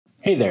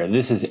Hey there,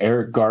 this is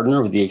Eric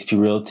Gardiner with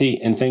EXP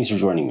Realty, and thanks for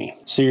joining me.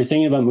 So you're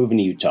thinking about moving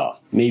to Utah.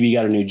 Maybe you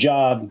got a new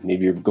job,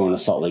 maybe you're going to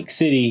Salt Lake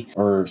City,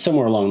 or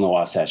somewhere along the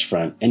Wasatch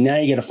Front, and now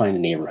you got to find a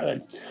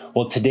neighborhood.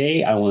 Well,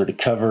 today I wanted to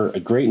cover a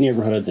great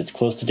neighborhood that's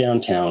close to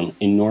downtown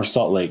in North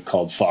Salt Lake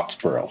called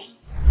Foxboro.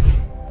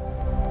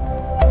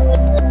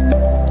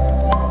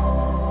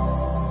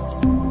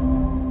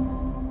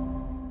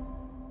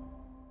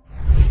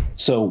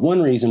 So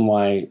one reason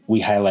why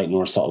we highlight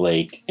North Salt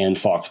Lake and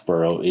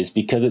Foxboro is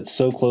because it's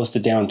so close to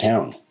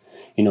downtown.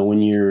 You know,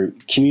 when you're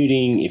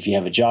commuting, if you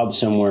have a job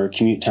somewhere,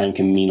 commute time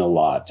can mean a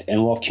lot.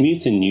 And while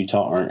commutes in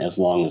Utah aren't as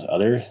long as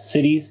other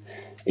cities,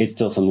 it's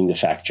still something to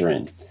factor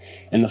in.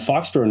 And the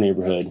Foxboro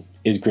neighborhood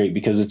is great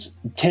because it's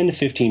 10 to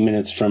 15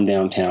 minutes from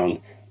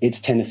downtown. It's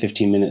 10 to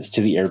 15 minutes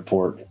to the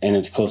airport, and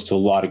it's close to a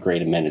lot of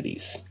great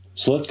amenities.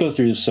 So let's go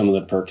through some of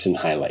the perks and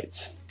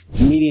highlights.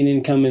 Median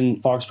income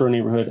in Foxboro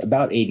neighborhood,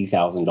 about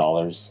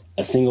 $80,000.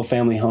 A single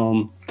family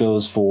home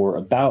goes for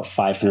about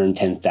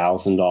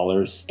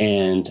 $510,000,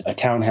 and a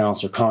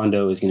townhouse or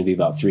condo is going to be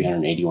about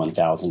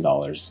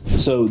 $381,000.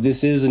 So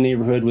this is a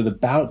neighborhood with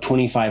about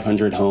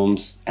 2,500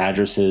 homes,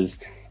 addresses,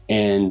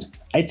 and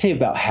I'd say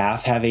about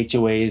half have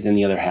HOAs and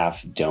the other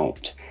half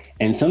don't.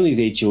 And some of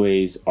these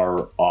HOAs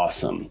are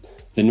awesome.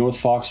 The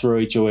North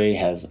Foxboro HOA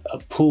has a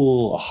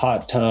pool, a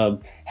hot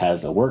tub,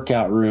 has a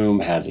workout room,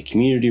 has a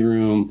community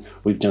room.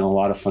 We've done a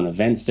lot of fun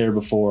events there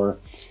before,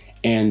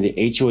 and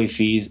the HOA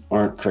fees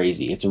aren't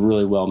crazy. It's a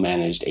really well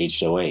managed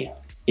HOA.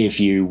 If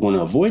you want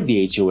to avoid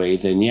the HOA,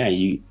 then yeah,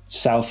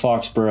 South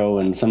Foxboro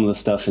and some of the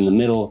stuff in the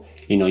middle,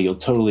 you know, you'll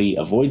totally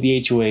avoid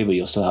the HOA, but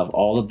you'll still have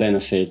all the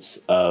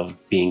benefits of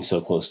being so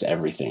close to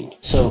everything.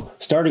 So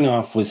starting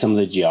off with some of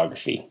the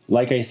geography,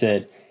 like I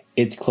said,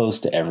 it's close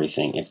to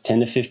everything. It's 10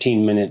 to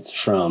 15 minutes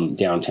from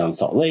downtown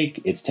Salt Lake.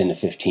 It's 10 to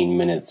 15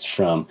 minutes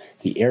from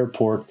the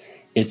airport.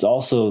 It's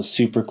also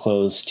super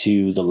close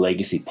to the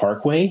Legacy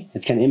Parkway.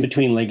 It's kind of in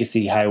between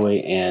Legacy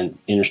Highway and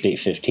Interstate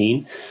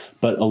 15.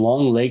 But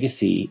along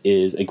Legacy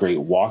is a great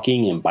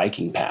walking and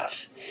biking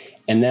path.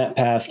 And that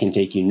path can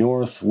take you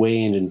north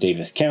way into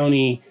Davis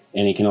County,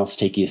 and it can also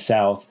take you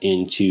south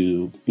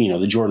into,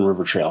 the Jordan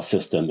River Trail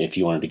system if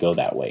you wanted to go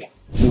that way.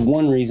 The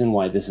one reason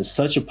why this is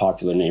such a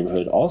popular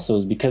neighborhood also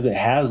is because it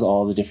has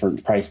all the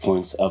different price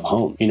points of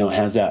home. It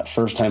has that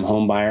first-time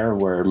home buyer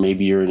where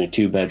maybe you're in a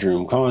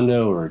 2-bedroom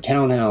condo or a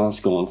townhouse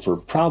going for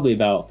probably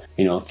about,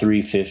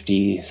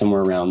 $350,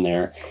 somewhere around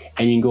there.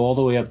 And you can go all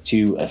the way up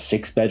to a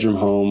 6-bedroom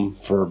home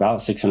for about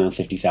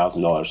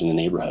 $650,000 in the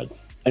neighborhood.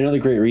 Another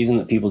great reason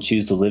that people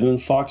choose to live in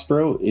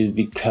Foxboro is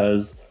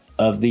because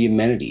of the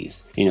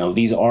amenities.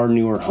 These are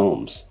newer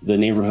homes. The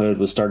neighborhood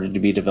was started to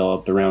be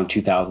developed around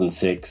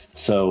 2006.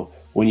 So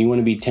when you want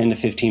to be 10 to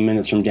 15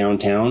 minutes from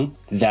downtown,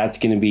 that's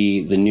going to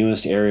be the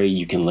newest area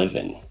you can live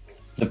in.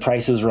 The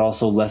prices are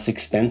also less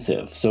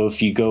expensive. So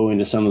if you go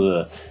into some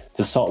of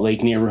the Salt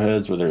Lake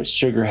neighborhoods, whether it's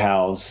Sugar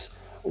House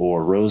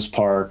or Rose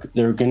Park,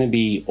 they're going to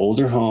be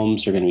older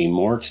homes, they're going to be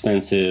more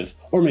expensive,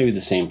 or maybe the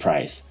same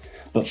price.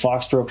 But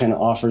Foxboro kind of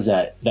offers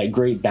that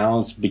great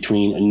balance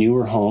between a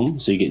newer home,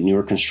 so you get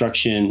newer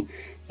construction,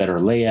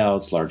 better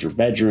layouts, larger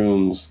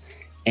bedrooms,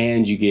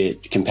 and you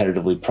get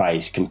competitively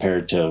priced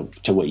compared to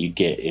what you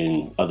get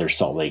in other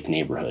Salt Lake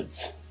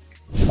neighborhoods.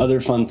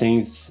 Other fun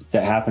things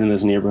that happen in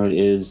this neighborhood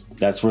is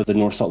that's where the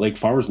North Salt Lake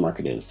Farmers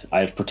Market is.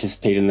 I've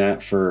participated in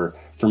that for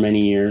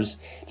many years.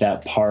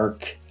 That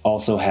park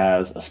also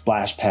has a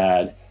splash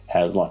pad,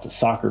 has lots of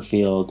soccer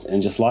fields,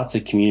 and just lots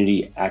of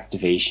community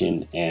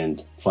activation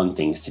and fun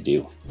things to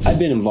do. I've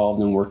been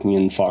involved in working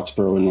in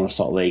Foxboro and North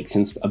Salt Lake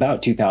since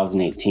about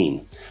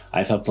 2018.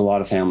 I've helped a lot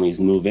of families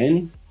move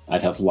in,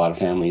 I've helped a lot of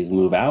families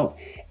move out,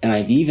 and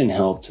I've even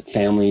helped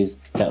families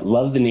that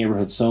love the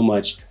neighborhood so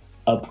much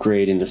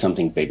upgrade into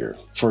something bigger.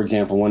 For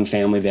example, one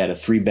family, they had a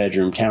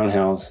 3-bedroom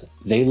townhouse.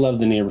 They loved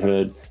the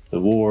neighborhood, the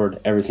ward,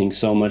 everything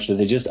so much that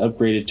they just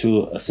upgraded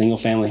to a single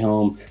family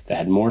home that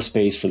had more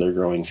space for their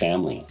growing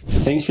family.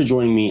 Thanks for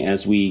joining me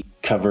as we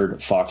covered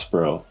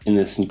Foxboro in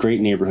this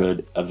great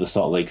neighborhood of the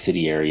Salt Lake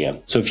City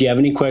area. So if you have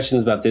any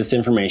questions about this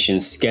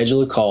information,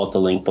 schedule a call at the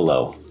link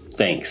below.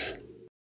 Thanks.